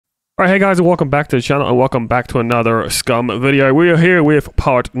Alright, hey guys, and welcome back to the channel, and welcome back to another Scum video. We are here with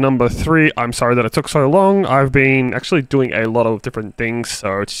part number 3. I'm sorry that it took so long. I've been actually doing a lot of different things,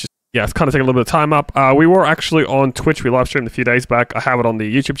 so it's just, yeah, it's kind of taking a little bit of time up. We were actually on Twitch. We live streamed a few days back. I have it on the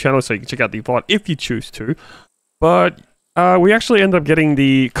YouTube channel, so you can check out the VOD if you choose to. But we actually ended up getting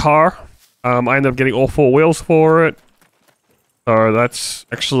the car. I ended up getting all 4 wheels for it. So that's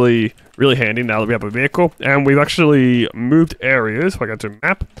actually really handy now that we have a vehicle. And we've actually moved areas. If I go to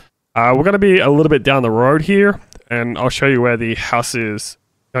map. We're going to be a little bit down the road here, and I'll show you where the house is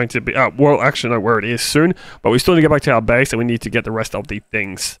going to be. Well, actually, no, where it is soon, but we still need to get back to our base, and we need to get the rest of the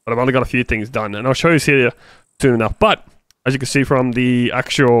things. But I've only got a few things done, and I'll show you here soon enough. But, as you can see from the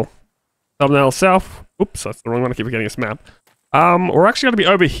actual thumbnail itself, oops, that's the wrong one, I keep forgetting this map. We're actually going to be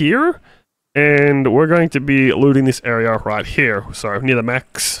over here, and we're going to be looting this area right here. So, near the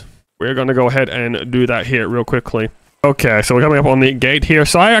max, we're going to go ahead and do that here real quickly. Okay, so we're coming up on the gate here.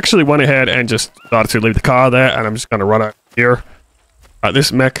 So I actually went ahead and just started to leave the car there, and I'm just going to run out here.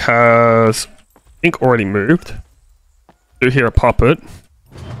 This mech has, I think, already moved. Do hear a puppet.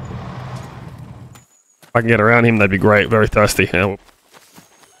 If I can get around him, that'd be great. Very thirsty. Yeah.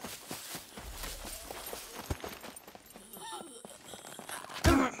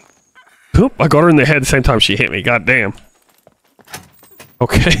 Oop, I got her in the head at the same time she hit me. God damn.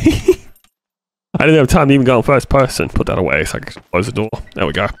 Okay. I didn't have time to even go in first person. Put that away so I can close the door. There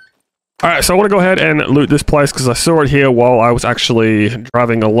we go. Alright, so I want to go ahead and loot this place because I saw it here while I was actually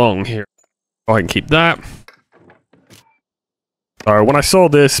driving along here. Go ahead and keep that. So when I saw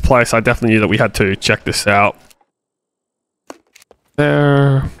this place, I definitely knew that we had to check this out.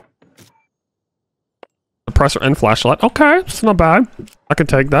 There. Suppressor and flashlight. Okay, it's not bad. I can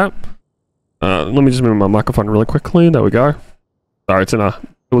take that. Let me just move my microphone really quickly. There we go. Sorry, it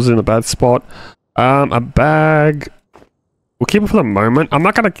was in a bad spot. A bag. We'll keep it for the moment. I'm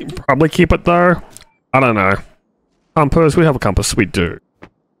not going to probably keep it though. I don't know. Compass. We have a compass. We do.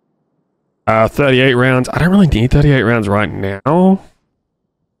 38 rounds. I don't really need 38 rounds right now.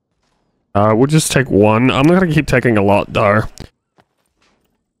 We'll just take one. I'm not going to keep taking a lot though.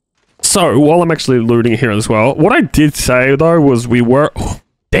 So, while I'm actually looting here as well, what I did say though was we were... Oh,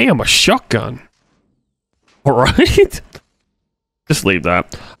 damn, a shotgun. Alright. Just leave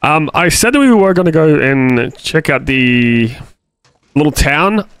that. I said that we were going to go and check out the little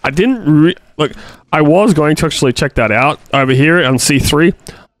town. I didn't look. I was going to actually check that out over here on C3,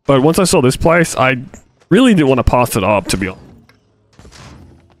 but once I saw this place, I really didn't want to pass it up, to be honest.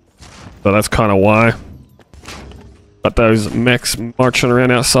 So that's kind of why. Got those mechs marching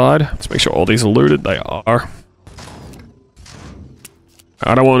around outside. Let's make sure all these are looted. They are.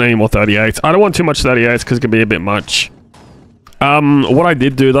 I don't want any more 38s. I don't want too much 38s because it can be a bit much. What I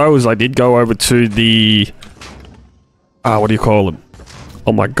did do though is I did go over to the what do you call it?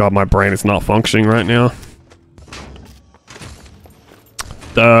 Oh my god, my brain is not functioning right now.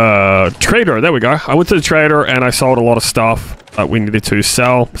 The trader, there we go. I went to the trader and I sold a lot of stuff that we needed to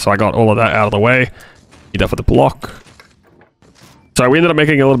sell, so I got all of that out of the way. Need that for the block. So we ended up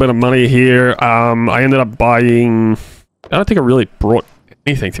making a little bit of money here. I ended up buying, I don't think I really brought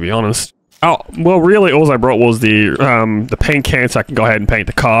anything, to be honest. Oh, well, really, all I brought was the paint can, so I can go ahead and paint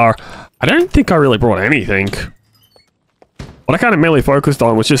the car. I don't think I really brought anything. What I kind of mainly focused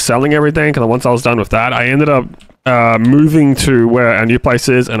on was just selling everything, and once I was done with that, I ended up moving to where our new place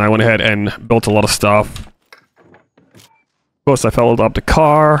is, and I went ahead and built a lot of stuff. Of course, I filled up the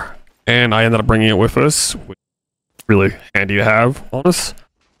car, and I ended up bringing it with us, which is really handy to have on us.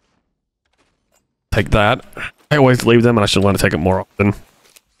 Take that. I always leave them, and I should learn to take it more often.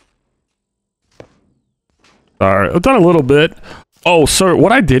 Alright, I've done a little bit. Oh, so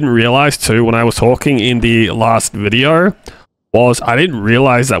what I didn't realize too when I was talking in the last video was I didn't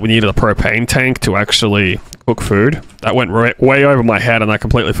realize that we needed a propane tank to actually cook food. That went way over my head and I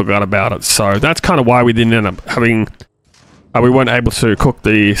completely forgot about it. So that's kind of why we didn't end up having... we weren't able to cook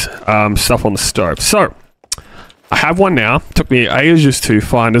the stuff on the stove. So, I have one now. Took me ages to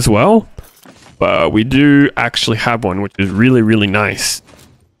find as well. But we do actually have one, which is really, really nice.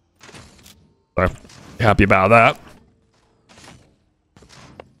 So... happy about that.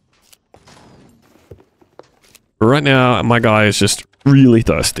 Right now, my guy is just really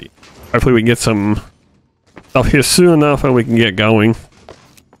thirsty. Hopefully we can get some stuff here soon enough and we can get going.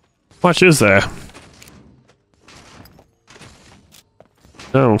 How much is there?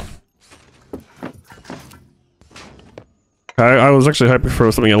 No. Okay, I was actually hoping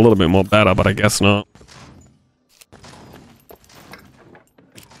for something a little bit more better, but I guess not.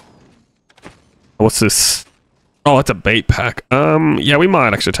 What's this? Oh, it's a bait pack. Yeah, we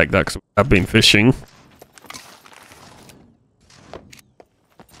might actually take that because I've been fishing.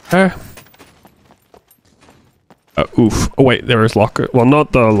 Okay. Oof. Oh wait, there is locker. Well,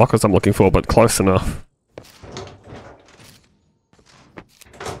 not the lockers I'm looking for, but close enough.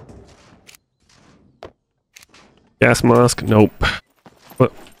 Gas mask. Nope.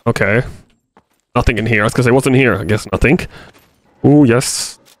 But okay. Nothing in here. I was gonna say, what's in here? I guess nothing. Ooh,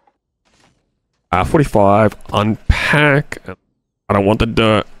 yes. 45. Unpack. I don't want the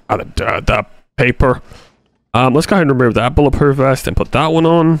dirt. The paper. Let's go ahead and remove that bulletproof vest and put that one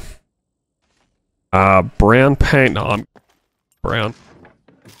on. Brown paint. No, I'm brown.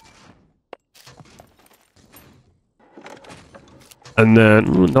 And then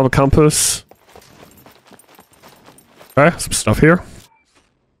another compass. Okay, some stuff here.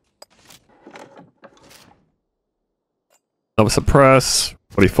 Another suppress.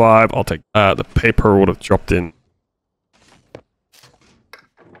 45. I'll take that. The paper would have dropped in.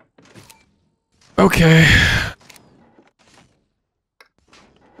 Okay.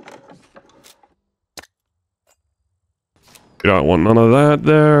 You don't want none of that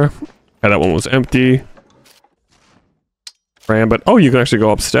there. Okay, that one was empty. But oh, you can actually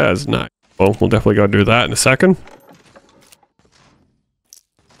go upstairs. Nice. Well, we'll definitely go do that in a second.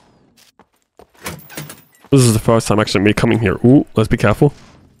 This is the first time actually me coming here. Ooh, let's be careful.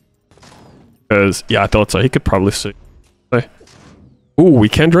 Because, yeah, I thought so. He could probably see. Ooh, we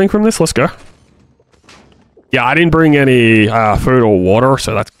can drink from this? Let's go. Yeah, I didn't bring any food or water,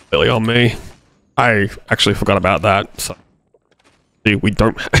 so that's clearly on me. I actually forgot about that, so... See, we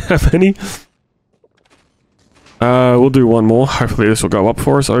don't have any. We'll do one more. Hopefully this will go up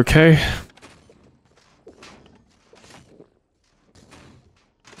for us, okay.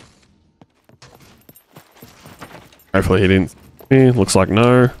 Hopefully he didn't see me. Looks like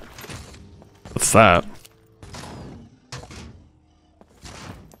no. What's that?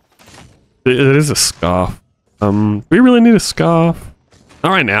 It is a scarf. We really need a scarf.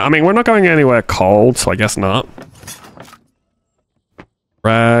 Alright now, I mean, we're not going anywhere cold, so I guess not.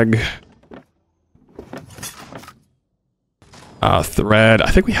 Rag. Thread.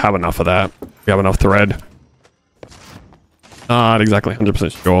 I think we have enough of that. We have enough thread. Not exactly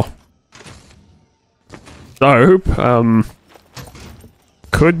 100% sure. Soap.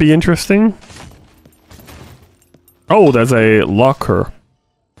 Could be interesting. Oh, there's a locker.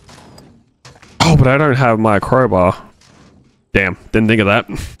 Oh, but I don't have my crowbar. Damn, didn't think of that.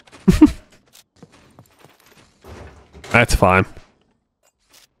 That's fine.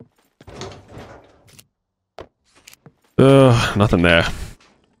 Nothing there.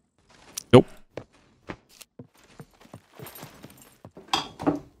 Nope.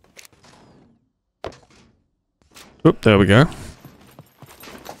 Oop, there we go.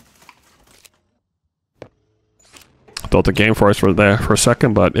 I thought the game forest was there for a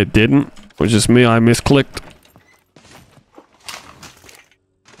second, but it didn't. It was just me, I misclicked.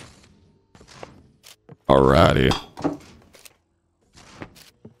 Alrighty.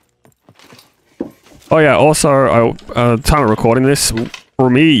 Oh yeah, also, time of recording this, for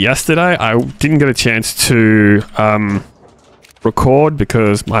me yesterday, I didn't get a chance to record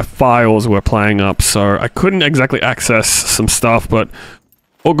because my files were playing up, so I couldn't exactly access some stuff, but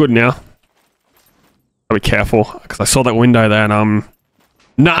all good now. Gotta be careful, because I saw that window there and I'm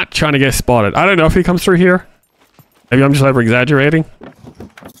not trying to get spotted. I don't know if he comes through here. Maybe I'm just over-exaggerating.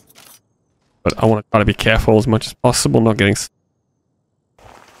 But I want to try to be careful as much as possible, not getting...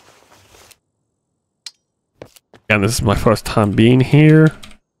 Again, this is my first time being here.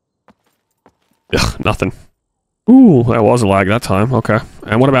 Ugh, nothing. Ooh, that was a lag that time. Okay.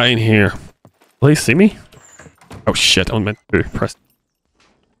 And what about in here? Will he see me? Oh shit, I meant to press.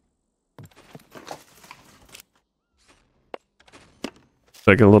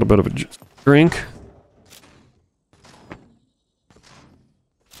 Take a little bit of a drink.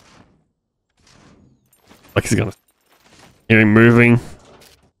 Like he's gonna... hear him moving. I'm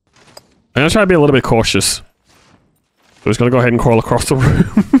gonna try to be a little bit cautious. So he's gonna go ahead and crawl across the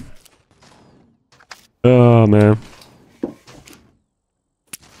room. Oh, man.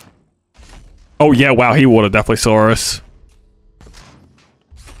 Oh, yeah, wow, he would have definitely saw us.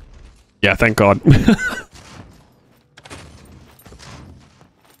 Yeah, thank God.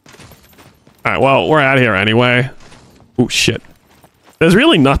 Alright, well, we're out of here anyway. Oh, shit. There's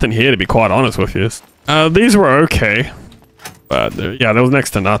really nothing here, to be quite honest with you. These were okay. But, yeah, there was next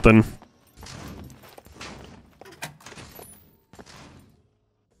to nothing.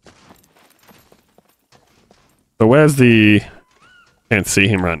 So where's the... Can't see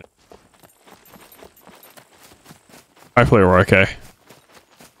him right now. Hopefully we're okay.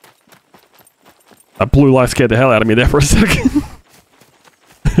 That blue light scared the hell out of me there for a second.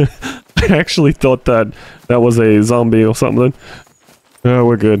 I actually thought that that was a zombie or something. No,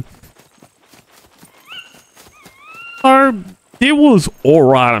 we're good. So, it was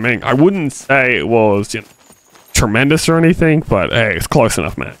alright. I mean, I wouldn't say it was, you know, tremendous or anything, but hey, it's close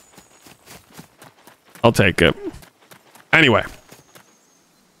enough, man. I'll take it. Anyway.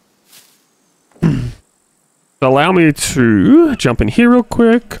 Allow me to jump in here real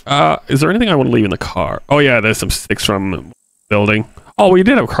quick. Is there anything I want to leave in the car? Oh yeah, there's some sticks from building. Oh, we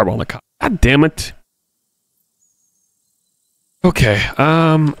did have a carbon on the car. God damn it. Okay,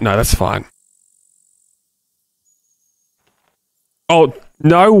 no, that's fine. Oh,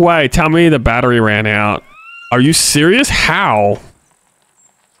 no way. Tell me the battery ran out. Are you serious? How?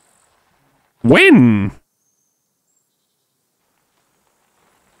 When?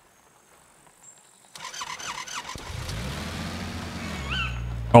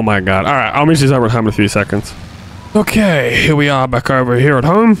 Oh my god. Alright, I'll meet you over at home in a few seconds. Okay, here we are back over here at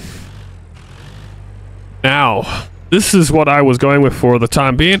home. Now, this is what I was going with for the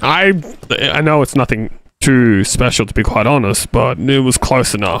time being. I know it's nothing too special to be quite honest, but it was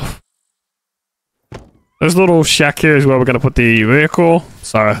close enough. This little shack here is where we're going to put the vehicle.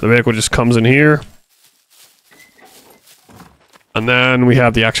 So the vehicle just comes in here. And then we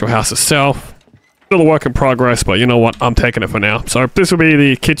have the actual house itself. Still a work in progress, but you know what? I'm taking it for now. So this will be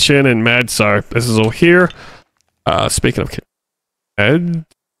the kitchen and med. So this is all here. Speaking of kitchen and med,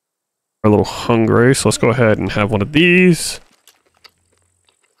 we're a little hungry, so let's go ahead and have one of these.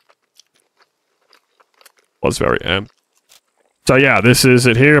 Was very empty. So yeah, this is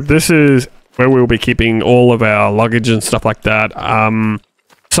it here. This is where we'll be keeping all of our luggage and stuff like that.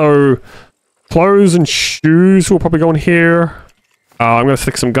 So clothes and shoes will probably go in here. I'm gonna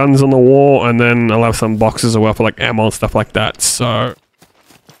stick some guns on the wall, and then I'll have some boxes as well for like ammo and stuff like that. So,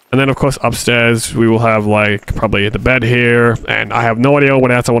 and then of course upstairs we will have like probably the bed here, and I have no idea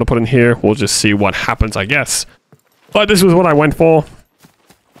what else I want to put in here. We'll just see what happens, I guess. But this was what I went for,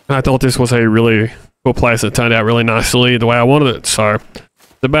 and I thought this was a really cool place. It turned out really nicely the way I wanted it. So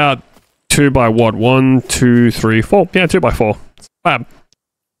it's about 2 by what? 1, 2, 3, 4. Yeah, 2 by 4. It's fab.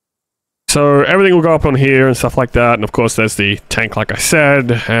 So everything will go up on here and stuff like that. And of course there's the tank like I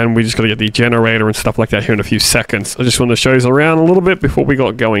said. And we just got to get the generator and stuff like that here in a few seconds. I just want to show you around a little bit before we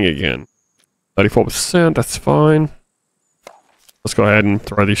got going again. 34%, that's fine. Let's go ahead and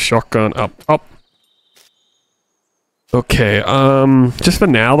throw the shotgun up. Okay, just for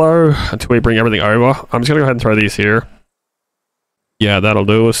now though, until we bring everything over, I'm just going to go ahead and throw these here. Yeah, that'll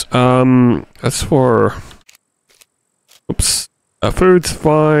do us. As for... Oops. Food's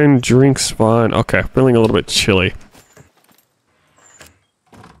fine, drinks fine. Okay, feeling a little bit chilly.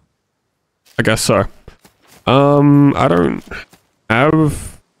 I guess so. I don't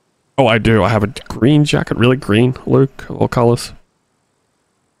have... Oh, I do. I have a green jacket. Really green, Luke? All colors.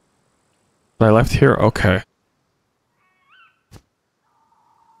 I left here? Okay.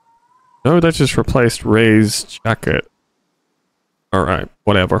 No, that just replaced Ray's jacket. Alright,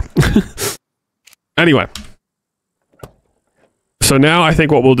 whatever. Anyway. So now I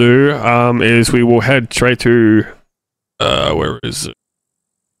think what we'll do is we will head straight to... where is it?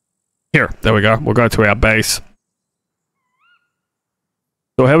 Here, there we go. We'll go to our base. So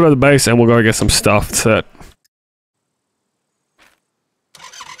we'll head over to the base and we'll go get some stuff set.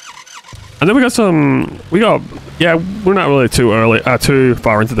 And then we got some... Yeah, we're not really too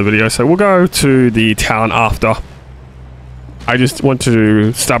far into the video, so we'll go to the town after. I just want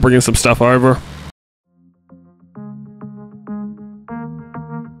to start bringing some stuff over.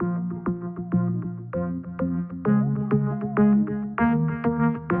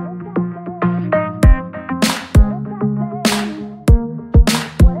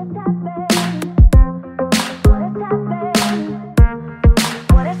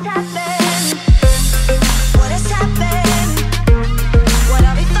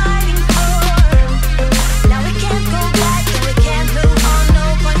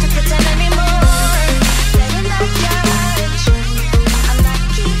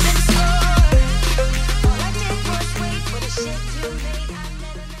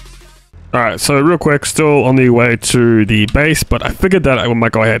 Alright, so real quick, still on the way to the base, but I figured that I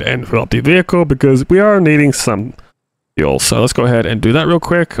might go ahead and fill up the vehicle because we are needing some fuel. So let's go ahead and do that real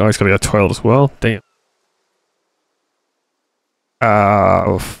quick. Oh, it's gonna be a toilet as well. Damn.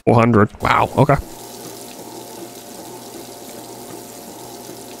 400. Wow, okay.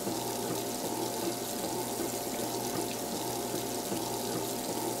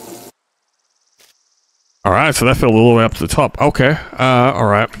 Alright, so that filled all the way up to the top. Okay,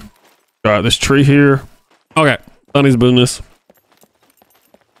 alright. Alright, this tree here. Okay, done his business.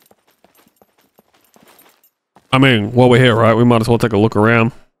 I mean, while we're here, right, we might as well take a look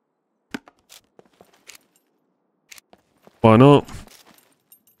around. Why not?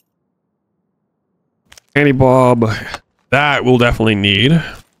 Anti-bob. That we'll definitely need.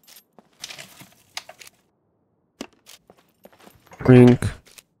 Drink.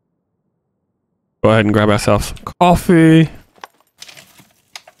 Go ahead and grab ourselves some coffee.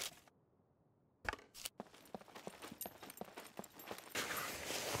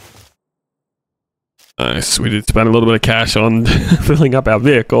 Nice. We did spend a little bit of cash on filling up our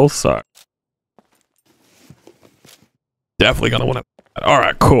vehicles, so definitely gonna want to. All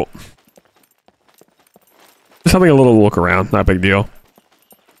right, cool. Just having a little look around, not a big deal.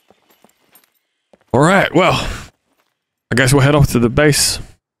 All right, well, I guess we'll head off to the base.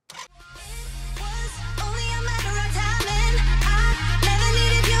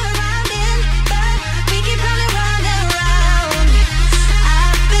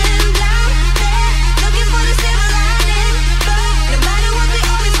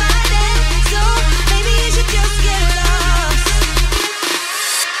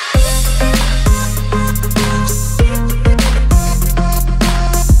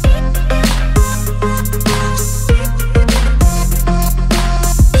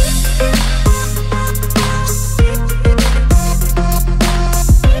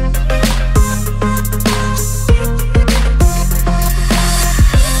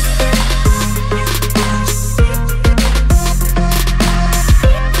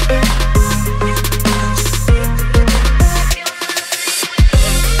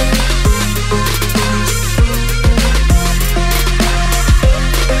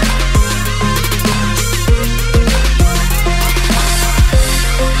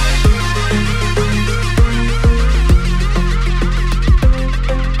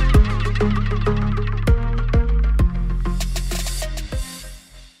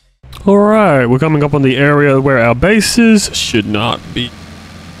 Alright, we're coming up on the area where our base is. Should not be.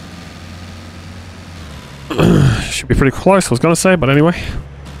 Should be pretty close, I was gonna say, but anyway.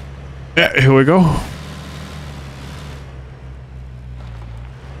 Yeah, here we go.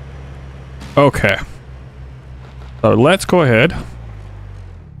 Okay. So let's go ahead.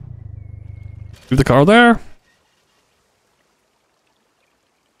 Leave the car there.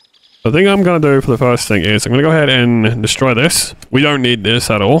 The thing I'm gonna do for the first thing is I'm gonna go ahead and destroy this. We don't need this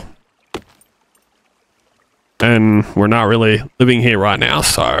at all. And we're not really living here right now,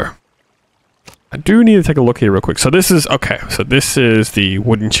 so I do need to take a look here real quick. So this is, okay, so this is the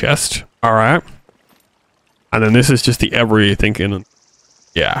wooden chest. All right. And then this is just the everything in,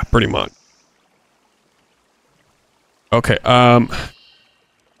 yeah, pretty much. Okay, all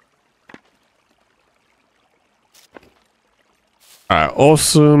right,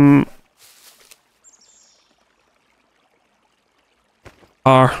 awesome.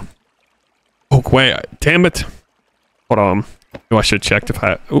 Oh, wait, damn it. Hold on. Oh, I should check if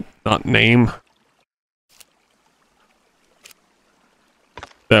I, oh, not name.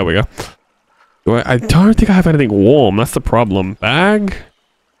 There we go. I don't think I have anything warm. That's the problem. Bag?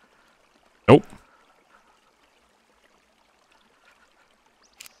 Nope.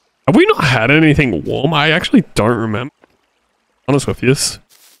 Have we not had anything warm? I actually don't remember. Honest with you.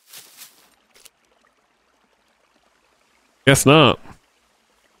 Guess not.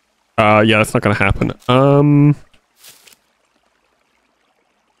 Yeah, that's not gonna happen.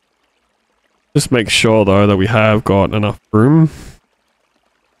 Just make sure though that we have got enough room.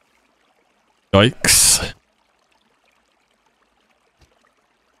 Yikes.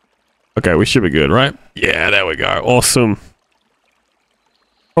 Okay, we should be good, right? Yeah, there we go. Awesome.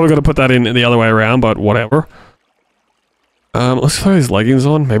 Probably gotta put that in the other way around, but whatever. Let's throw these leggings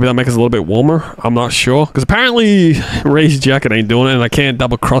on. Maybe that makes us a little bit warmer. I'm not sure. Because apparently Ray's jacket ain't doing it and I can't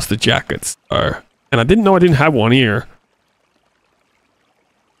double cross the jackets. So, and I didn't know I didn't have one here.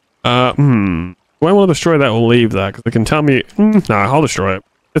 Do I want to destroy that or leave that? Because they can tell me... no, I'll destroy it.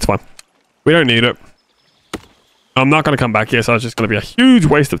 It's fine. We don't need it. I'm not going to come back here, so it's just going to be a huge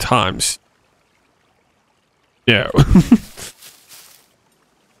waste of times. Yeah.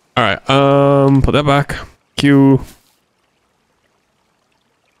 Alright, put that back. Q.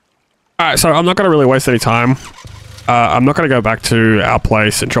 Alright, so I'm not going to really waste any time. I'm not going to go back to our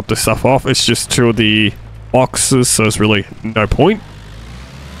place and drop this stuff off. It's just to the boxes, so there's really no point.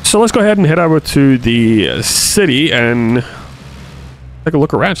 So let's go ahead and head over to the city and take a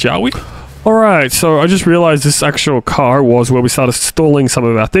look around, shall we? Alright, so I just realized this actual car was where we started stalling some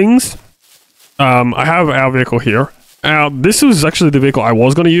of our things. I have our vehicle here. This was actually the vehicle I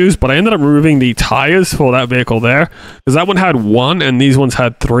was going to use, but I ended up removing the tires for that vehicle there. Because that one had 1 and these ones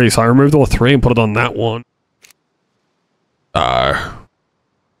had 3. So I removed all 3 and put it on that one.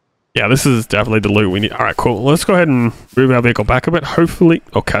 Yeah, this is definitely the loot we need. Alright, cool. Let's go ahead and move our vehicle back a bit. Hopefully...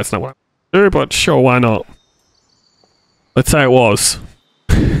 Okay, that's not what I do, but sure, why not? Let's say it was.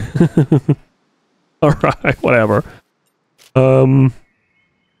 Alright, whatever.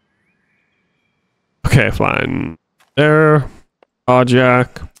 Okay, fine. There.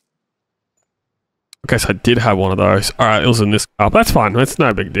 Jack. Okay, so I did have one of those. Alright, it was in this car. That's fine. That's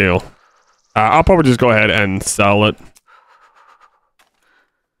no big deal. I'll probably just go ahead and sell it.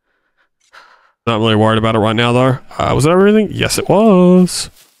 Not really worried about it right now, though. Was that everything? Yes, it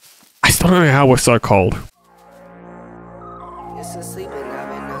was. I still don't know how we're so cold. It's asleep and I've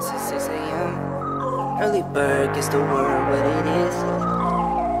been up since 6 a.m. Early bird gets the word what it is.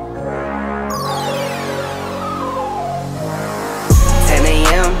 10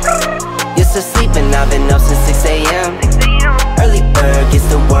 a.m. Used to sleep and I've been up since 6 a.m. Early bird gets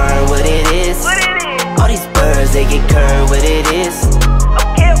the word what it is. All these birds, they get curved what it is.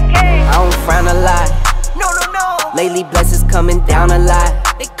 I don't frown a lot. No. Lately blessings coming down a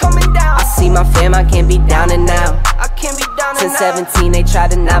lot. They coming down. I see my fam, I can't be down and out. I can't be down and out. Since 17 they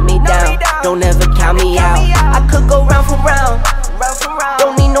tried to knock me down. Don't ever count me out. I could go round for round.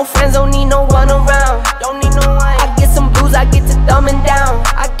 Don't need no friends, don't need no one around. Don't need no one. I get some blues, I get to dumbing down.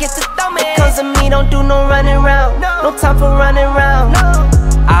 I get to dumbing. It comes to me, don't do no running around. No time for running around.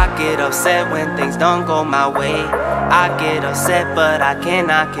 I get upset when things don't go my way. I get upset but I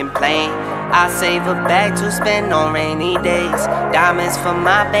cannot complain. I save a bag to spend on rainy days. Diamonds for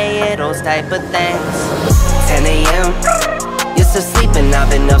my bay, those type of things. 10 a.m. Used to sleep and I've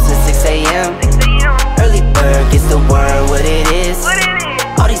been up since 6 a.m. Early bird gets the word what it is.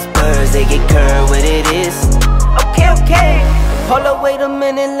 All these birds, they get curved what it is. Okay. Hold up, wait a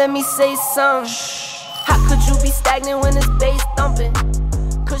minute, let me say something. How could you be stagnant when it's bass thumping?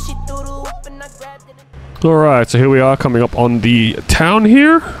 Cause she threw the hoop and I grabbed it. Alright, so here we are coming up on the town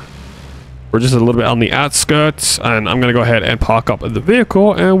here. We're just a little bit on the outskirts, and I'm going to go ahead and park up the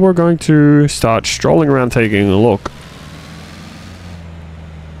vehicle, and we're going to start strolling around taking a look.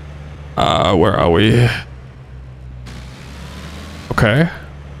 Where are we? Okay.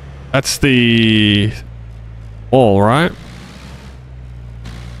 That's the mall, right?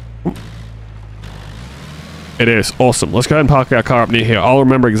 It is. Awesome. Let's go ahead and park our car up near here. I'll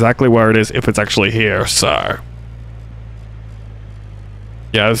remember exactly where it is if it's actually here, so...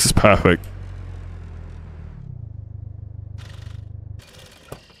 yeah, this is perfect.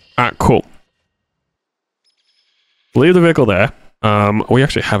 Alright, cool. Leave the vehicle there. We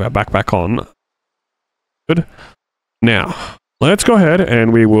actually have our backpack on. Good. Now, let's go ahead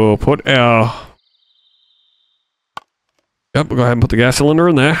and we will put our... yep, we'll go ahead and put the gas cylinder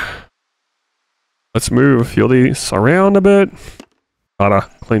in there. Let's move fuel these around a bit. Gotta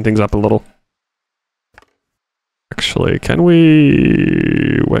clean things up a little. Actually, can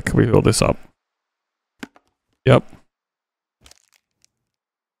we... where can we fill this up? Yep.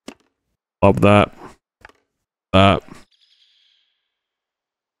 Love that. That.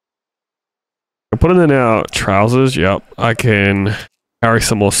 I put in our trousers. Yep. I can carry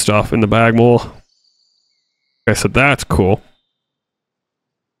some more stuff in the bag more. Okay, so that's cool.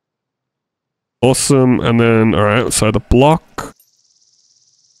 Awesome. And then, alright, so the block.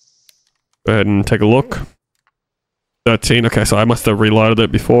 Go ahead and take a look. 13. Okay, so I must have reloaded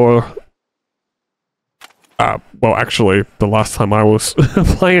it before. Well, actually, the last time I was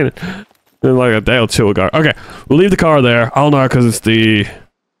playing it, like a day or two ago. Okay, we'll leave the car there. I'll know because it's the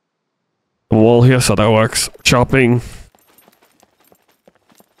wall here, so that works. Shopping.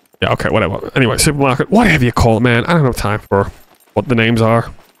 Yeah, okay, whatever. Anyway, supermarket. Whatever you call it, man. I don't have time for what the names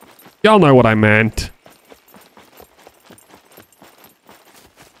are. Y'all know what I meant.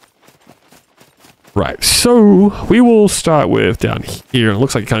 Right, so we will start with down here. It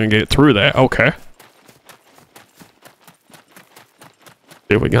looks like you can't get through there. Okay.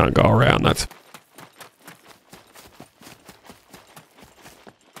 See if we can't go around. That's...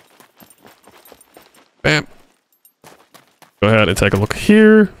 bam. Go ahead and take a look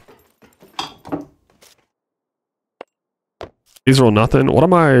here. These are all nothing. What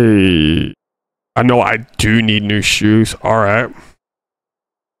am I... I know I do need new shoes. Alright.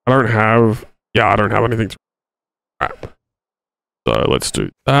 I don't have... yeah, I don't have anything to... alright. So let's do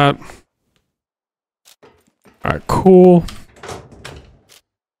that. Alright, cool.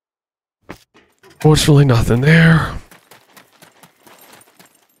 Fortunately, nothing there.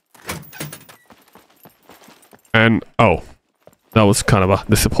 And, oh. That was kind of a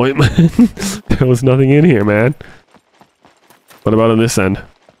disappointment. There was nothing in here, man. What about on this end?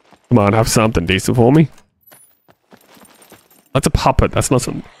 Come on, have something decent for me. That's a puppet. That's not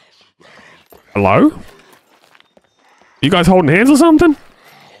some... hello? You guys holding hands or something?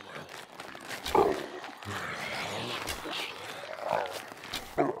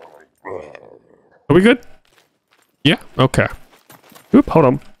 Are we good? Yeah? Okay. Oop, hold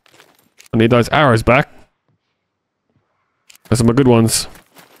on. I need those arrows back. Those are my good ones.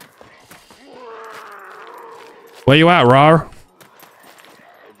 Where you at, Rar?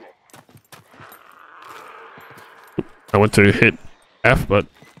 I went to hit F, but...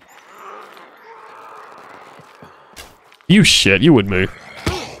 You shit, you would move.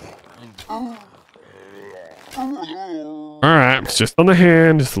 Alright, it's just on the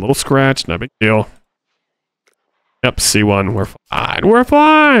hand, just a little scratch, no big deal. Yep, C1, we're fine, we're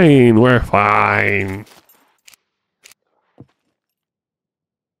fine, we're fine.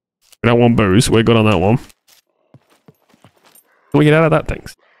 We don't want booze, we're good on that one. Can we get out of that thing?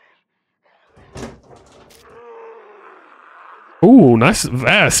 Ooh, nice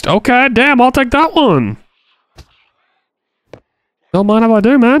vest. Okay, damn, I'll take that one. Don't mind if I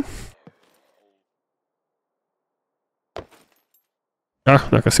do, man. Oh,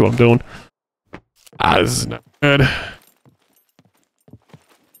 I can see what I'm doing. Ah, this is not good.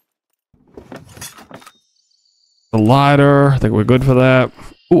 The lighter, I think we're good for that.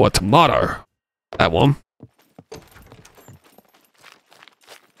 Ooh, a tomato. That one.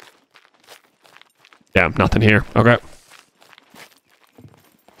 Damn, nothing here. Okay.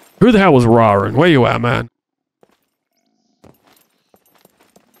 Who the hell was roaring? Where you at, man?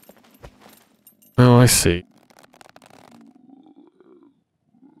 Oh, I see.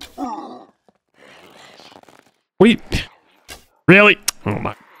 Wait. Really? Oh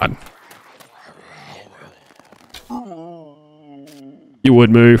my god. You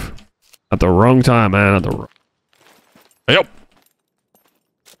would move. At the wrong time, man. At the wrong... Yep.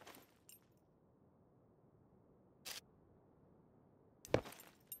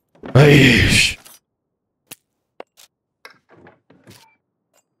 Hey.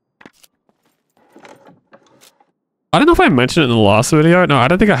 I don't know if I mentioned it in the last video. No, I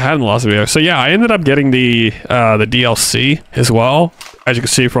don't think I had in the last video. So yeah, I ended up getting the DLC as well, as you can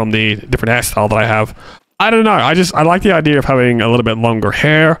see from the different hairstyle that I have. I don't know. I like the idea of having a little bit longer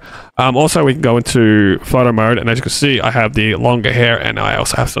hair. Also, we can go into photo mode, and as you can see, I have the longer hair, and I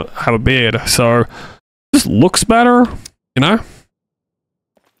also have a beard. So this looks better, you know.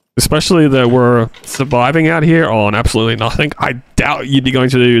 Especially that we're surviving out here on absolutely nothing. I doubt you'd be going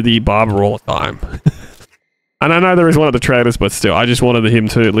to do the barber all the time. And I know there is one of the traders, but still, I just wanted him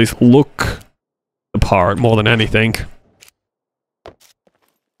to at least look the part more than anything.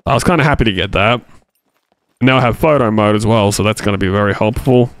 I was kind of happy to get that. And now I have photo mode as well, so that's going to be very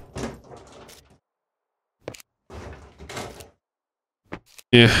helpful.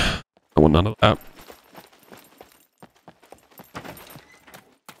 Yeah, I want none of that.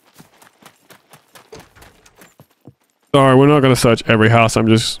 Sorry, we're not going to search every house. I'm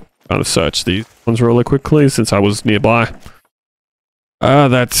just going to search these ones really quickly since I was nearby.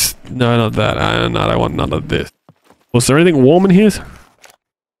 That's... No, not that. No, I want none of this. Was there anything warm in here?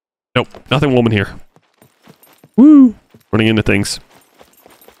 Nope, nothing warm in here. Woo! Running into things.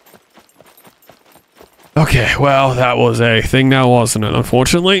 Okay, well, that was a thing now, wasn't it?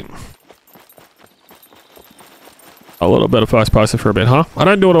 Unfortunately. A little bit of first person for a bit, huh? I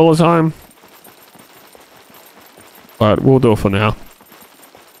don't do it all the time. But we'll do it for now.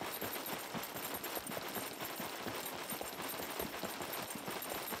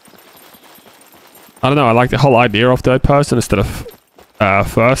 I don't know, I like the whole idea of third person instead of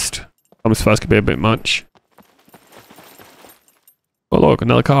first. Sometimes first could be a bit much. Oh look,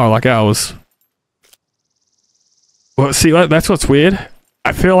 another car like ours. Well, see, that's what's weird.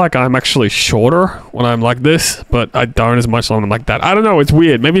 I feel like I'm actually shorter when I'm like this, but I don't as much when I'm like that. I don't know, it's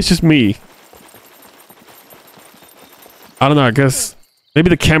weird. Maybe it's just me. I don't know, I guess... Maybe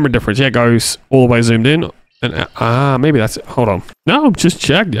the camera difference, yeah, goes all the way zoomed in. And maybe that's it. Hold on. No, just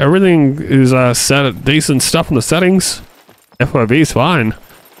checked. Everything is set at decent stuff in the settings. FOV is fine.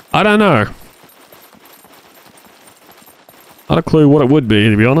 I don't know. Not a clue what it would be,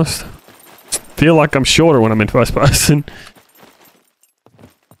 to be honest. Feel like I'm shorter when I'm in first person.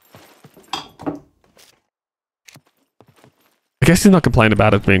 I guess he's not complaining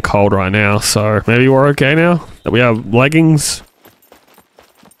about it being cold right now, so maybe we're okay now that we have leggings.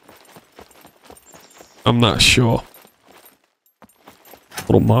 I'm not sure.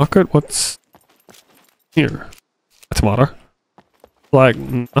 Little market, what's here? A tomato. Like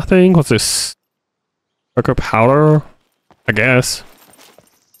nothing. What's this? Cocoa powder, I guess.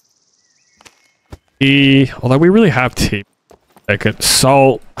 Tea. Although we really have tea. Take it.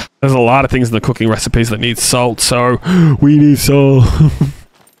 Salt. There's a lot of things in the cooking recipes that need salt, so we need salt.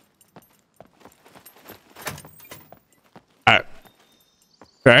 Alright.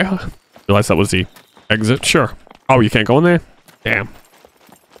 Okay. Realized that was the exit. Sure. Oh, you can't go in there? Damn.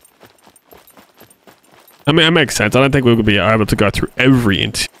 I mean, it makes sense. I don't think we would be able to go through every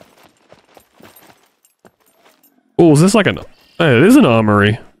inch. Oh, is this like an... Hey, it is an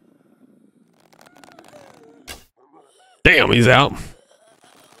armory. Damn, he's out.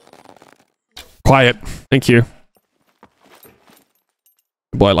 Quiet. Thank you.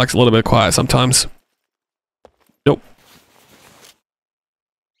 Boy, likes a little bit of quiet sometimes. Nope.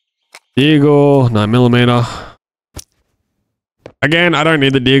 Deagle, 9mm. Again, I don't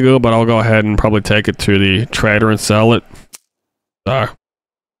need the Deagle, but I'll go ahead and probably take it to the trader and sell it. So.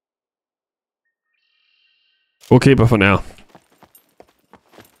 We'll keep it for now.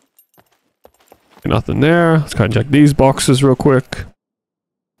 Nothing there. Let's go and check these boxes real quick.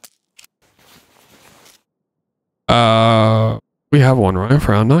 We have one, right?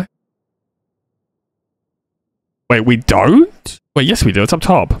 For our night. Wait, we don't? Wait, yes we do. It's up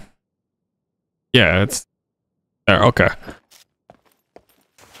top. Yeah, it's there. Okay.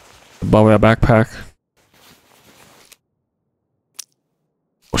 Above our backpack.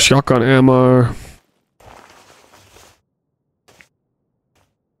 Shotgun ammo.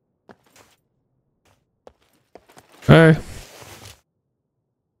 Okay.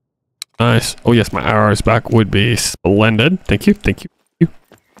 Nice. Oh yes, my arrows back would be splendid. Thank you. Thank you. Thank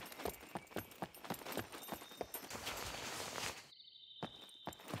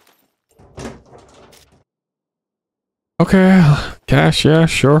you. Okay. Cash, yeah,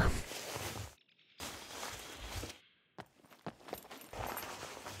 sure.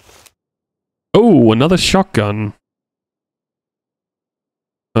 Oh, another shotgun.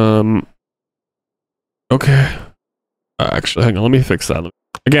 Okay. Actually, hang on, let me fix that.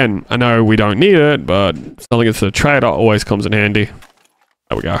 Again, I know we don't need it, but something that's a trader always comes in handy.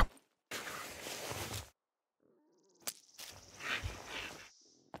 There we go.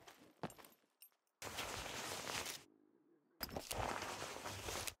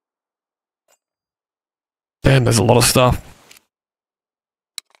 Damn, there's a lot of stuff.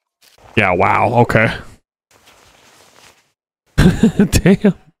 Yeah, wow, okay.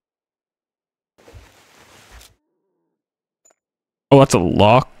 Damn. Oh, that's a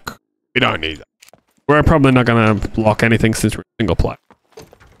lock. We don't need that. We're probably not gonna lock anything since we're single player.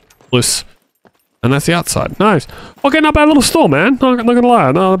 Loose. And that's the outside. Nice. Okay, not bad little store, man. Not gonna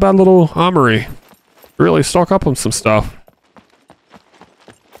lie. Not a bad little armory. Really stock up on some stuff.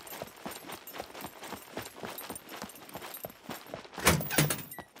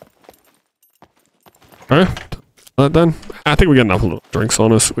 Okay. That done. I think we got enough little drinks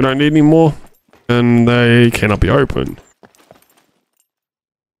on us. We don't need any more. And they cannot be opened.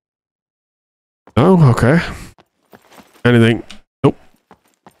 Oh, okay. Anything? Nope.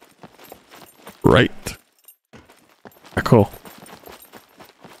 Right. Yeah, cool.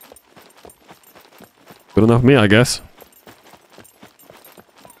 Good enough for me, I guess.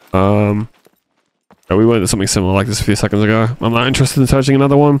 Yeah, we went to something similar like this a few seconds ago. I'm not interested in touching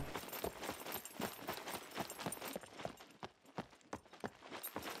another one.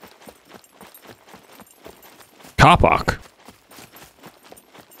 Car park.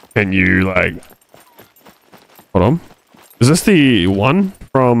 Can you, like... Hold on. Is this the one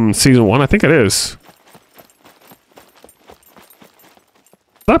from season 1? I think it is. Is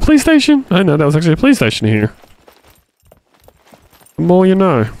that a police station? I know that was actually a police station here. The more you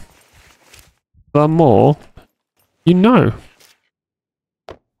know. The more you know.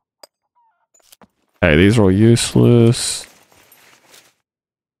 Hey, these are all useless.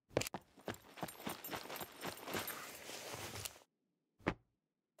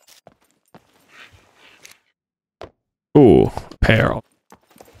 Ooh, apparel.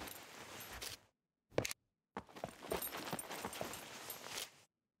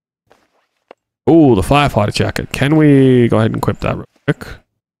 Ooh, the firefighter jacket. Can we go ahead and equip that real quick?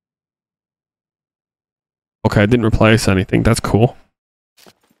 Okay, it didn't replace anything. That's cool.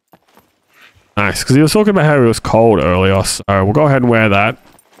 Nice, because he was talking about how it was cold earlier, so we'll go ahead and wear that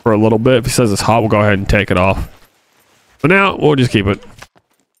for a little bit. If he says it's hot, we'll go ahead and take it off. For now, we'll just keep it.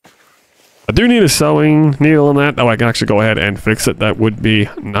 I do need a sewing needle on that. Oh, I can actually go ahead and fix it. That would be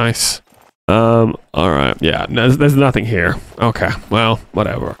nice. Alright. Yeah, there's nothing here. Okay, well,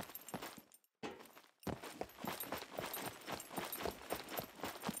 whatever.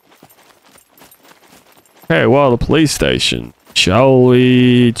 Okay, well, the police station. Shall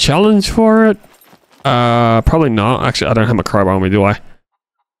we challenge for it? Probably not. Actually, I don't have my crowbar on me, do I?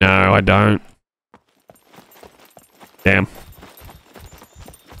 No, I don't. Damn.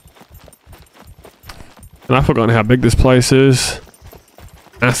 And I've forgotten how big this place is.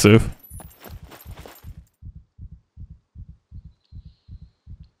 Massive.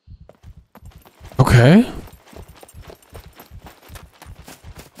 Okay.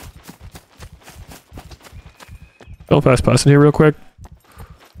 Go first person here real quick.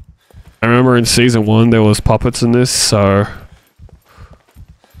 I remember remember in season 1 there was puppets in this, so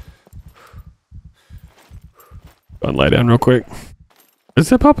go and lay down real quick. Is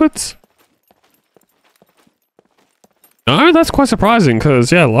there puppets? No, that's quite surprising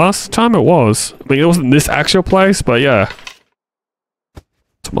because yeah, last time it was. I mean, it wasn't this actual place, but yeah.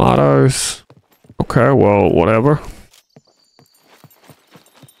 Tomatoes. Okay, well, whatever.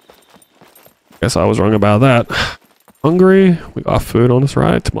 Guess I was wrong about that. Hungry. We got food on us,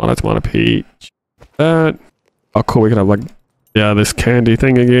 right? Tomato, peach. That. Oh, cool. We could have like, yeah, this candy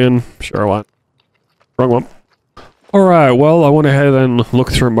thing again. Sure, what? Wrong one. Alright, well, I went ahead and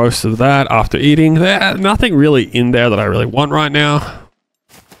looked through most of that after eating. There's nothing really in there that I really want right now.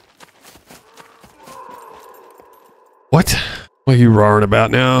 What? What are you roaring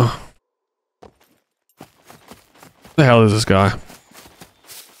about now? What the hell is this guy?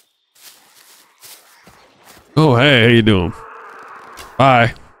 Oh, hey, how you doing?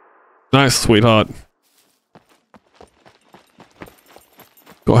 Bye. Nice, sweetheart.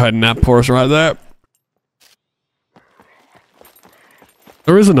 Go ahead and nap for us right there.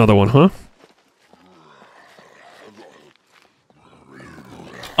 There is another one, huh?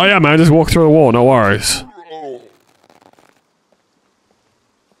 Oh yeah, man, just walk through the wall, no worries.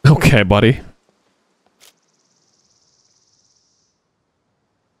 Okay, buddy.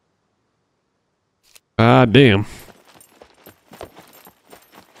 Ah, damn.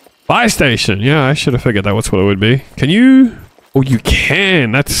 Fire station. Yeah, I should have figured that was what it would be. Can you? Oh, you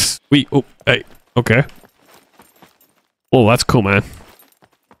can. That's sweet. Oh, hey. Okay. Oh, that's cool, man.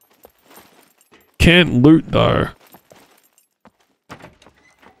 Can't loot, though.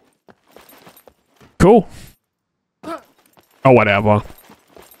 Cool. Oh, whatever.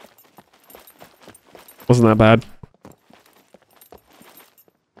 Wasn't that bad.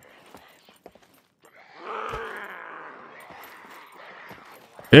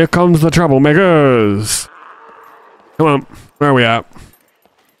 Here comes the troublemakers. Come on, where are we at?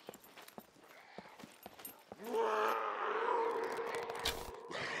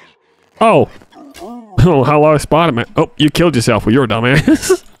 Oh. Oh, hello, Spider-Man. Oh, you killed yourself. Well, you're a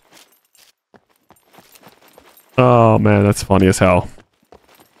dumbass. Oh, man, that's funny as hell.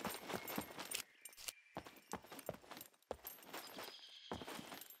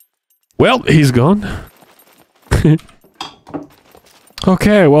 Well, he's gone.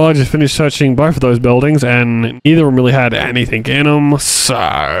 Okay, well, I just finished searching both of those buildings, and neither of them really had anything in them,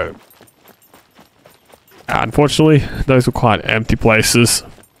 so... Unfortunately, those were quite empty places.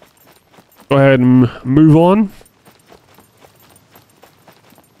 Go ahead and move on.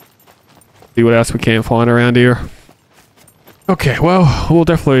 See what else we can find around here. Okay, well, we'll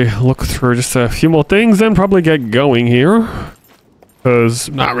definitely look through just a few more things and probably get going here. Because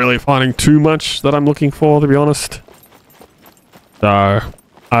I'm not really finding too much that I'm looking for, to be honest. So,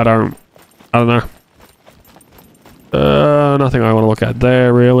 I don't know. Nothing I want to look at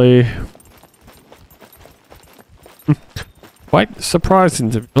there, really. Quite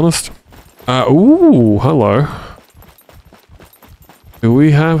surprising, to be honest. Ooh, hello. What do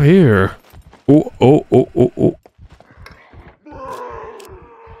we have here? Oh.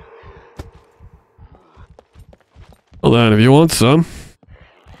 Well then, if you want some.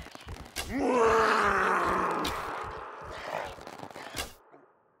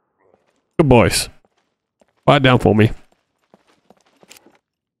 Good boys. Quiet down for me.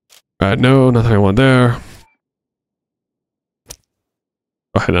 Alright, no, nothing I want there.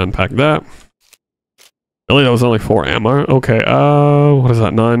 Go ahead and unpack that. Really, that was only 4 ammo. Okay, what is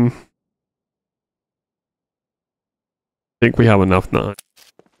that, 9? I think we have enough 9.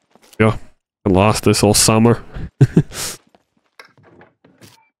 Yeah, I lost this all summer.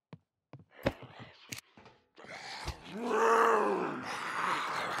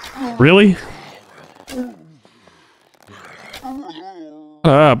 Really? Shut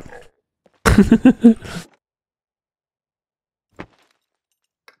up.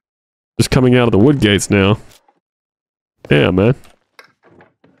 Just coming out of the wood gates now. Yeah, man.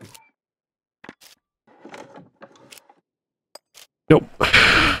 Nope.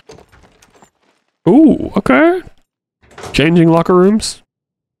 Ooh, okay. Changing locker rooms.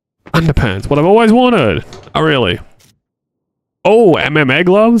 Underpants, what I've always wanted. Oh, really? Oh, MMA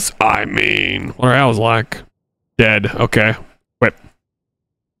gloves? I mean, what are owls like? Dead. Okay. Wait.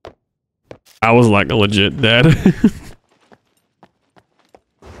 I was like legit dead.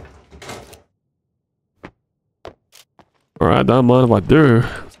 Alright, don't mind if I do.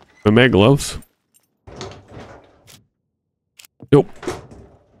 MMA gloves. Nope.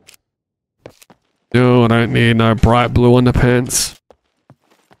 No, I don't need no bright blue underpants.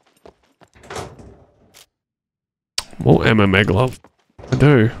 More MMA gloves. I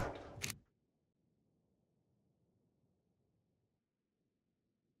do.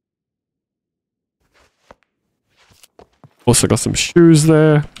 Also got some shoes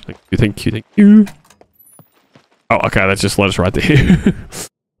there. Thank you, thank you, thank you. Oh, okay, that's just let us right there.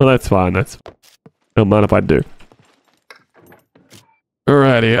 Well, that's fine. That's fine. Don't mind if I do.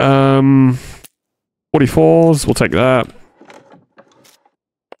 Alrighty, 44s, we'll take that. I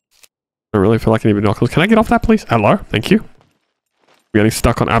don't really feel like I need binoculars. Can I get off that, please? Hello, thank you. I'm getting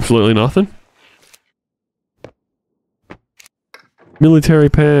stuck on absolutely nothing. Military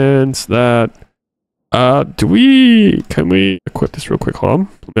pants, that. Can we equip this real quick? Hold on,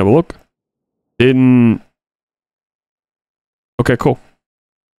 let me have a look. Didn't. Okay, cool.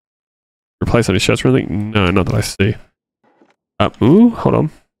 Replace any shirts or anything? No, not that I see. Ooh, hold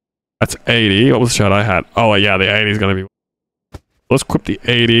on. That's 80. What was the shirt I had? Oh, yeah, the 80 is going to be... Let's equip the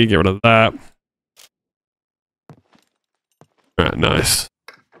 80, get rid of that. Alright, nice.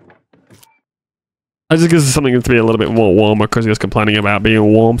 I just guess something to be a little bit more warmer because he was complaining about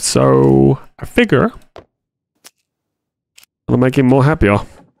being warm, so I figure I'll make him more happier.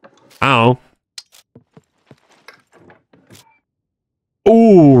 Ow.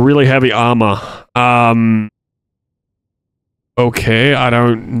 Ooh, really heavy armor. Okay, I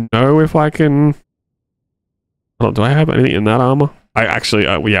don't know if I can... Hold on, do I have anything in that armor? I actually,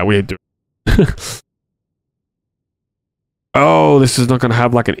 yeah, we do. Oh, this is not going to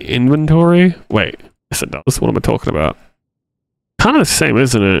have like an inventory? Wait, yes it does. What am I talking about? Kind of the same,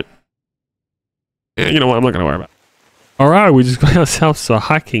 isn't it? Yeah, you know what? I'm not going to worry about it. Alright, we just got ourselves a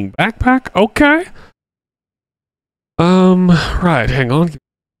hiking backpack. Okay. Right, hang on. Give me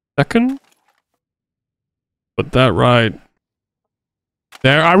a second. Put that right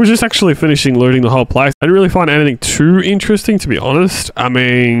there. I was just actually finishing looting the whole place. I didn't really find anything too interesting, to be honest. I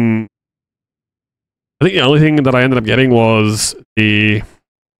mean, I think the only thing that I ended up getting was the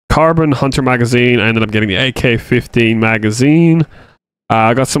Carbon Hunter magazine. I ended up getting the AK-15 magazine.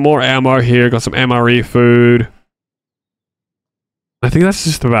 I got some more ammo here. Got some MRE food. I think that's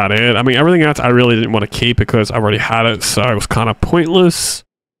just about it. I mean, everything else I really didn't want to keep because I already had it, so it was kind of pointless.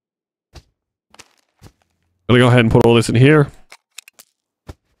 Gonna go ahead and put all this in here.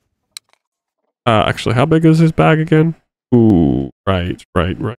 Actually, how big is this bag again? Ooh, right.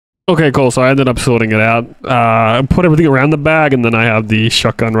 Okay, cool. So I ended up sorting it out. I put everything around the bag, and then I have the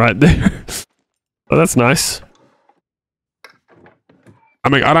shotgun right there. So that's nice. I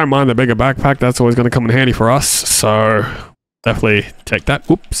mean, I don't mind the bigger backpack. That's always going to come in handy for us. So definitely take that.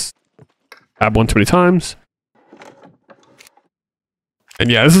 Whoops. Add one too many times. And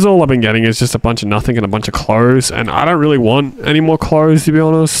yeah, this is all I've been getting is just a bunch of nothing and a bunch of clothes. And I don't really want any more clothes, to be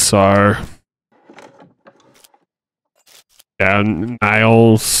honest. So yeah,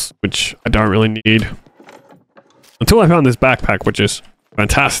 nails, which I don't really need. Until I found this backpack, which is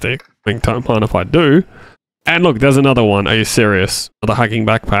fantastic. I think don't mind if I do. And look, there's another one. Are you serious? Another hiking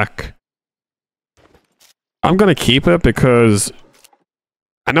backpack. I'm gonna keep it because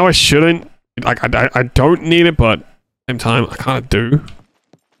I know I shouldn't. Like, I don't need it, but at the same time, I kind of do.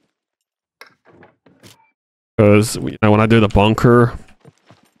 Because, you know, when I do the bunker,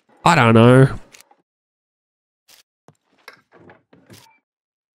 I don't know.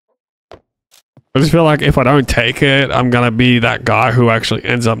 I just feel like if I don't take it, I'm gonna be that guy who actually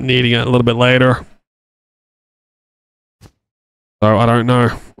ends up needing it a little bit later. So I don't know.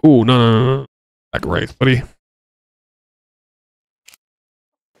 Ooh, no. That great, buddy.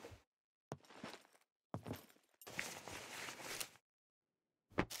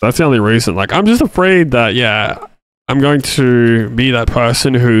 That's the only reason. Like, I'm just afraid that, yeah, I'm going to be that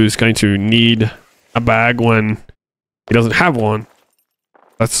person who's going to need a bag when he doesn't have one.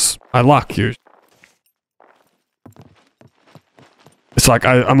 That's my luck, usually. It's like,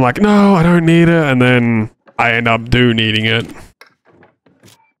 I'm like, no, I don't need it, and then I end up needing it.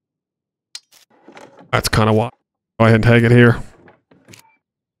 That's kind of why. Go ahead and take it here.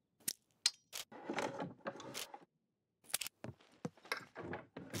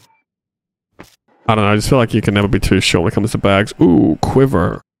 I don't know, I just feel like you can never be too sure when it comes to bags. Ooh,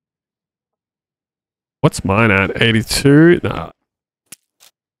 quiver. What's mine at? 82? Nah.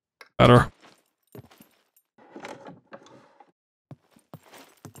 Better.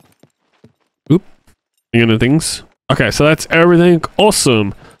 Oop. Any things? Okay, so that's everything.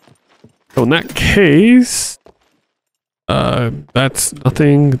 Awesome. So in that case, that's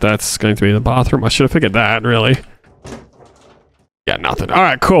nothing. That's going to be the bathroom. I should have figured that, really. Yeah, nothing. All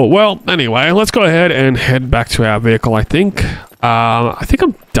right, cool. Well, anyway, let's go ahead and head back to our vehicle, I think. I think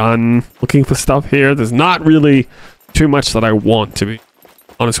I'm done looking for stuff here. There's not really too much that I want, to be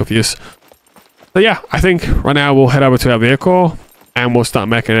honest with you. So yeah, I think right now we'll head over to our vehicle and we'll start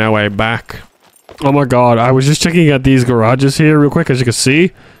making our way back. Oh my god, I was just checking out these garages here real quick, as you can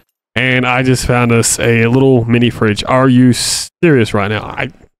see. And I just found us a little mini fridge. Are you serious right now?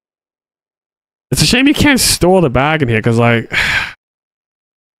 It's a shame you can't store the bag in here because, like,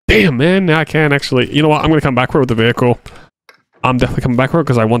 damn, man, now I can actually. You know what? I'm going to come back for it with the vehicle. I'm definitely coming back for it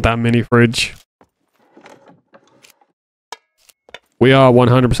because I want that mini fridge. We are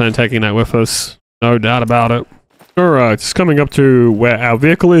 100% taking that with us. No doubt about it. Alright, just coming up to where our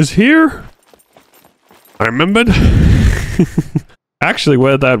vehicle is here. I remembered. Actually,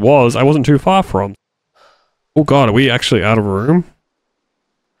 where that was, I wasn't too far from. Oh god, are we actually out of room?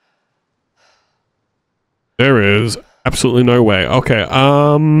 There is absolutely no way. Okay,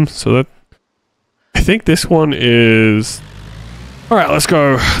 so that... I think this one is... Alright, let's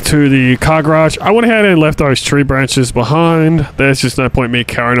go to the car garage. I went ahead and left those tree branches behind. There's just no point me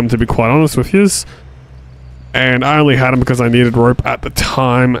carrying them, to be quite honest with you. And I only had them because I needed rope at the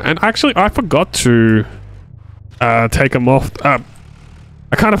time. And actually, I forgot to take them off. I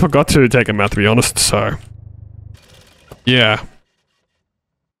kind of forgot to take them out, to be honest, so... Yeah.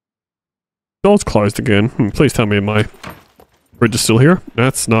 Door's closed again. Please tell me my fridge is still here.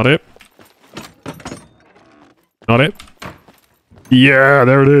 That's not it. Not it. Yeah,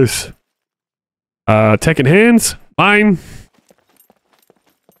 there it is. Taking hands. Mine.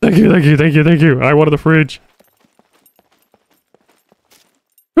 Thank you, thank you, thank you, thank you. I wanted the fridge.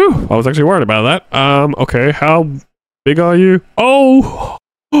 Whew, I was actually worried about that. Okay, how big are you? Oh!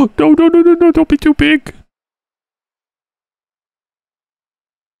 Oh, no, no, no, no, no, don't be too big.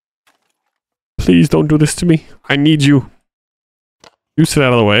 Please don't do this to me. I need you. You sit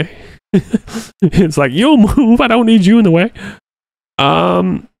out of the way. It's like, you'll move, I don't need you in the way.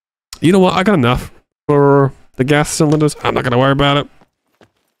 You know what? I got enough for the gas cylinders. I'm not gonna worry about it.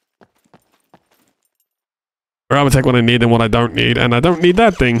 Or I'm gonna take what I need and what I don't need, and I don't need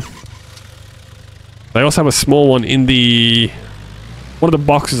that thing. They also have a small one in the... one of the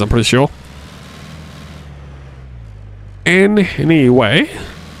boxes, I'm pretty sure. Anyway,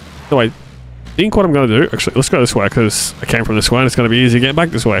 so I think what I'm gonna do... Actually, let's go this way, because I came from this way, and it's gonna be easy to get back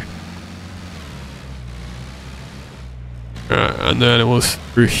this way. And then it was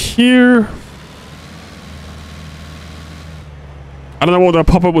through here. I don't know what that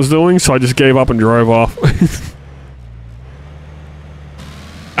pop-up was doing, so I just gave up and drove off.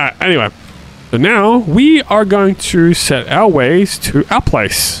 Anyway, so now we are going to set our ways to our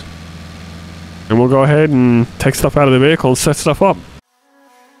place. And we'll go ahead and take stuff out of the vehicle and set stuff up.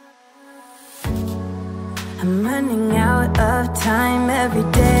 I'm running out of time, every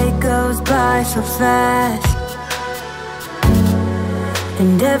day goes by so fast.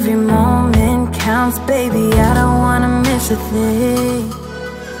 And every moment counts, baby, I don't wanna miss a thing.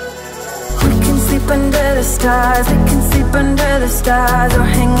 We can sleep under the stars, we can sleep under the stars, or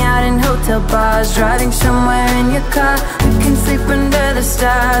hang out in hotel bars, driving somewhere in your car. We can sleep under the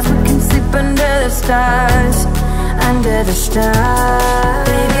stars, we can sleep under the stars, under the stars.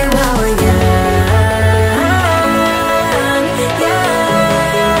 Baby, while we're young.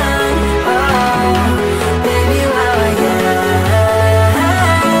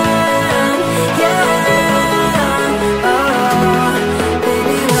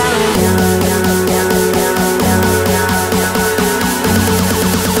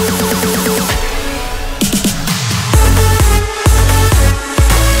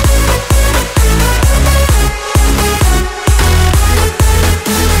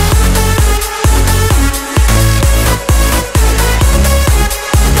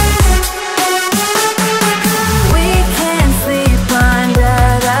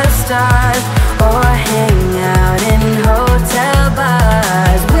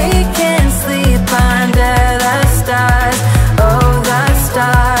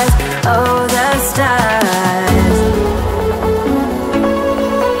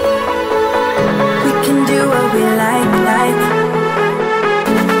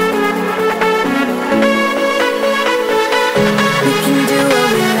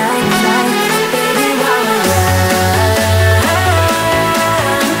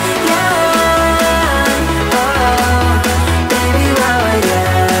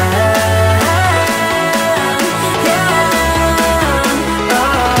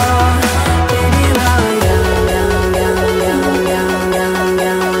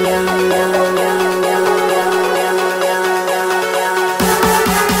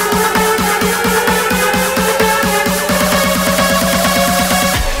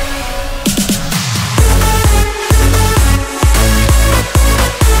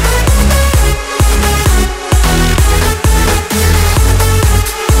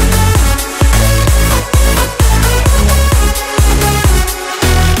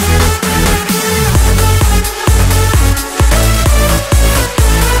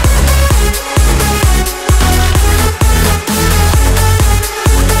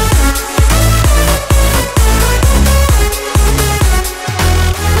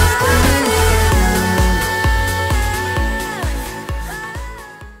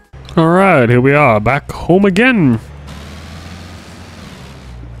 right, here we are, back home again.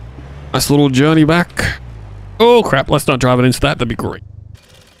 Nice little journey back. Oh crap, let's not drive it into that, that'd be great.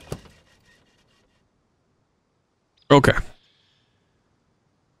 Okay.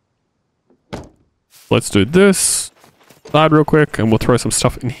 Let's do this side real quick, and we'll throw some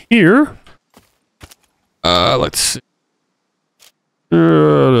stuff in here. Let's see.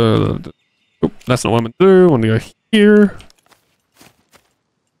 Oop, that's not what I'm gonna do. I want to go here.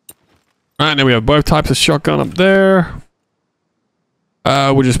 Alright, now we have both types of shotgun up there.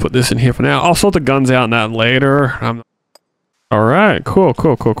 We'll just put this in here for now. I'll sort the guns out and that later. Alright, cool.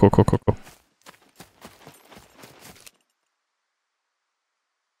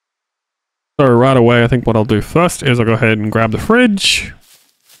 So right away, I think what I'll do first is I'll go ahead and grab the fridge.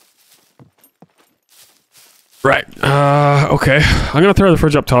 Right, okay. I'm gonna throw the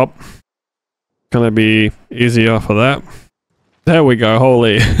fridge up top. Gonna be easier for that. There we go,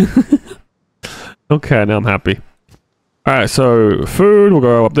 holy. Okay, now I'm happy. Alright, so food will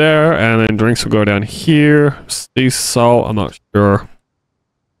go up there, and then drinks will go down here. Sea salt, I'm not sure.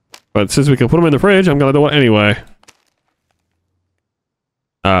 But since we can put them in the fridge, I'm gonna do it anyway.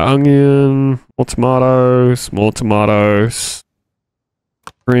 Onion, more tomatoes,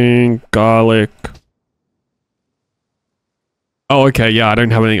 green, garlic. Oh, okay, yeah, I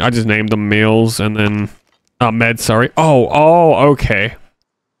don't have anything. I just named them meals and then... meds, sorry. Oh, okay.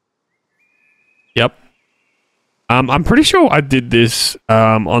 Yep. I'm pretty sure I did this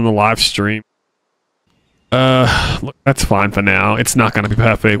on the live stream. Look, that's fine for now. It's not going to be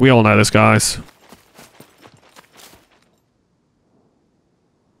perfect. We all know this, guys.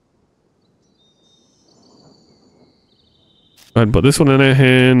 Go ahead and put this one in our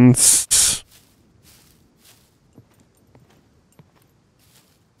hands.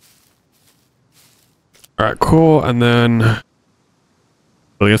 Alright, cool. And then...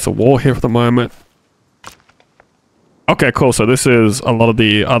 against the wall here for the moment. Okay, cool. So this is a lot of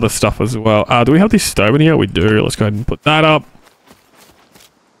the other stuff as well. Do we have the stove in here? We do. Let's go ahead and put that up.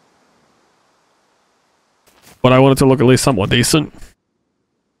 But I want it to look at least somewhat decent.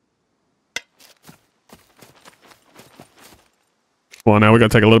 Well, now we got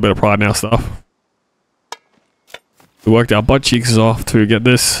to take a little bit of pride in our stuff. We worked our butt cheeks off to get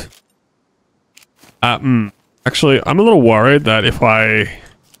this. Actually, I'm a little worried that if I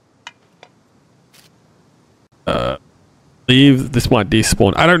leave, this might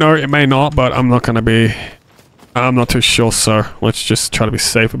despawn. I don't know, it may not, but I'm not too sure, so let's just try to be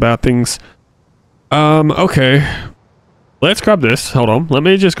safe about things. Okay. Let's grab this. Hold on. Let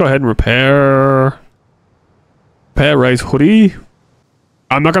me just go ahead and repair Ray's hoodie.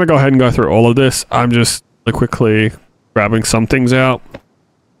 I'm not going to go ahead and go through all of this. I'm just quickly grabbing some things out.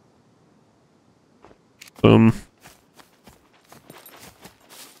 Nope.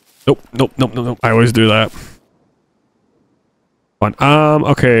 I always do that. Fine.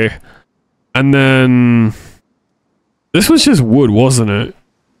 Okay. And then... this was just wood, wasn't it?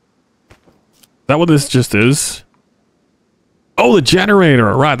 Is that what this just is? Oh, the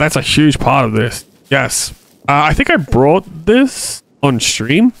generator! Right, that's a huge part of this. Yes. I think I brought this on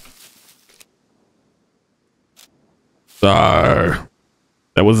stream. So...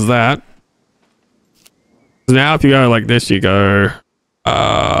 that was that. Now if you go like this, you go...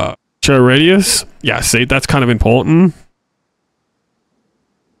 show radius. Yeah, see, that's kind of important.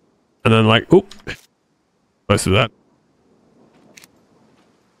 And then like... oop. Close to that.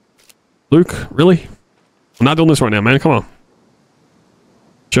 Luke, really? I'm not doing this right now, man. Come on.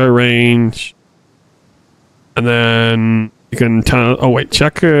 Show range. And then you can turn... oh, wait.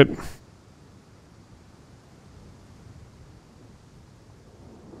 Check it.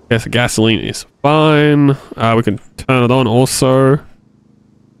 Yes, the gasoline is fine. We can turn it on also.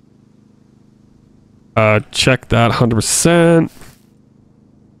 Check that 100%.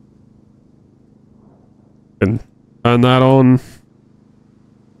 And turn that on.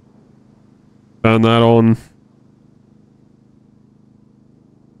 Turn that on.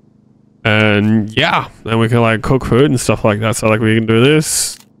 And yeah, then we can like cook food and stuff like that. So like we can do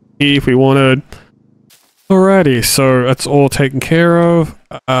this if we wanted. Alrighty, so that's all taken care of.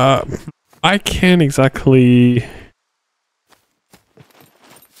 I can't exactly...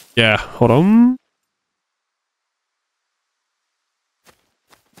 yeah, hold on.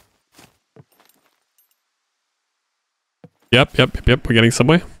 Yep, we're getting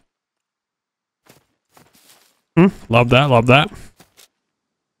somewhere. Love that.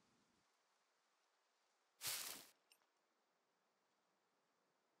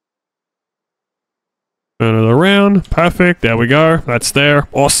 Turn it around. Perfect. There we go. That's there.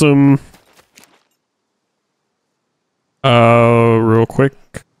 Awesome. Real quick.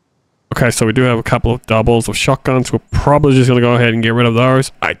 Okay, so we do have a couple of doubles of shotguns. We're probably just going to go ahead and get rid of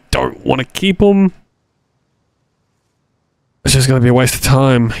those. I don't want to keep them. It's just going to be a waste of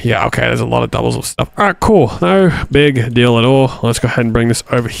time. Yeah, okay, there's a lot of doubles of stuff. All right, cool. No big deal at all. Let's go ahead and bring this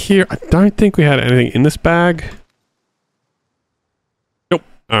over here. I don't think we had anything in this bag. Nope.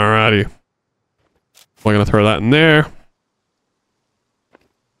 Alrighty. We're going to throw that in there.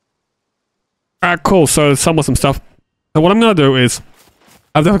 Alright, cool. So some stuff. So what I'm going to do is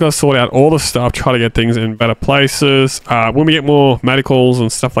I've definitely got to sort out all the stuff, try to get things in better places. When we get more medicals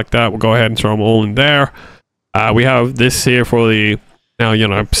and stuff like that, we'll go ahead and throw them all in there. We have this here for the, now, you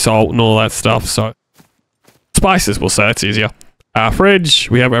know, salt and all that stuff. So spices, we'll say, it's easier. Fridge,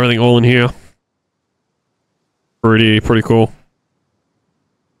 we have everything all in here. Pretty cool.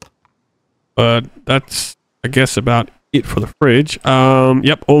 But that's, I guess, about it for the fridge.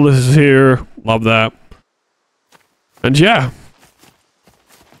 Yep, all this is here. Love that. And yeah.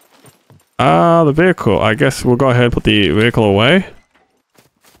 The vehicle. I guess we'll go ahead and put the vehicle away.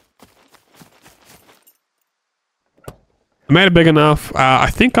 I made it big enough. I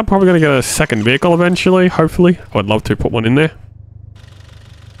think I'm probably going to get a second vehicle eventually, hopefully. I would love to put one in there.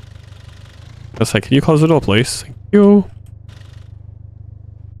 Just say, can you close the door, please? Thank you.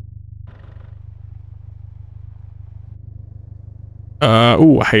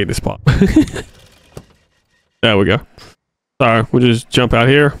 Ooh, I hate this part. There we go. So, we'll just jump out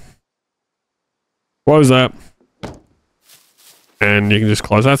here. Close that. And you can just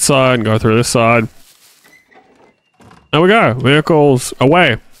close that side and go through this side. There we go. Vehicles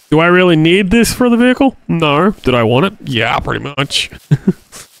away. Do I really need this for the vehicle? No. Did I want it? Yeah, pretty much.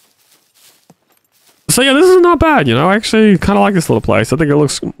 So yeah, this is not bad, you know. I actually kind of like this little place. I think it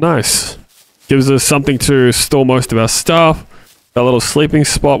looks nice. Gives us something to store most of our stuff. A little sleeping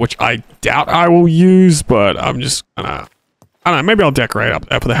spot, which I doubt I will use, but I'm just gonna... I don't know, maybe I'll decorate up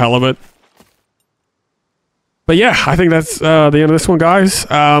there for the hell of it. But yeah, I think that's the end of this one, guys.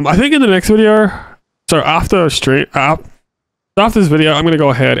 I think in the next video... So after this video, I'm going to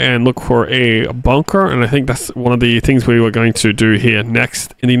go ahead and look for a bunker, and I think that's one of the things we were going to do here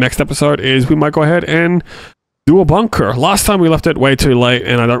next, in the next episode, is we might go ahead and do a bunker. Last time we left it way too late,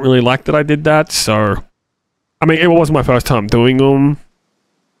 and I don't really like that I did that, so... I mean, it wasn't my first time doing them,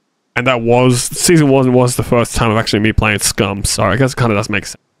 and that was... Season 1 was the first time of actually me playing Scum, so I guess it kind of does make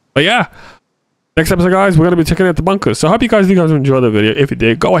sense. But yeah... Next episode, guys, we're going to be checking out the bunkers. So I hope you guys enjoyed the video. If you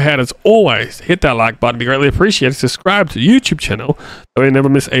did, go ahead, as always, hit that like button. It'd be greatly appreciated. Subscribe to the YouTube channel so you never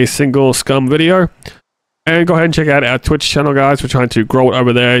miss a single Scum video. And go ahead and check out our Twitch channel, guys. We're trying to grow it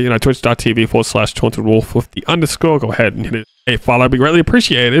over there. You know, twitch.tv/TauntedWolf with the _. Go ahead and hit a follow. It'd be greatly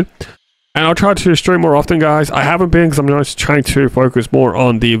appreciated. And I'll try to stream more often, guys. I haven't been because I'm just trying to focus more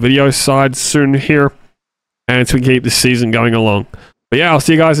on the video side soon here. And to keep the season going along. But yeah, I'll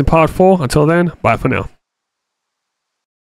see you guys in part 4. Until then, bye for now.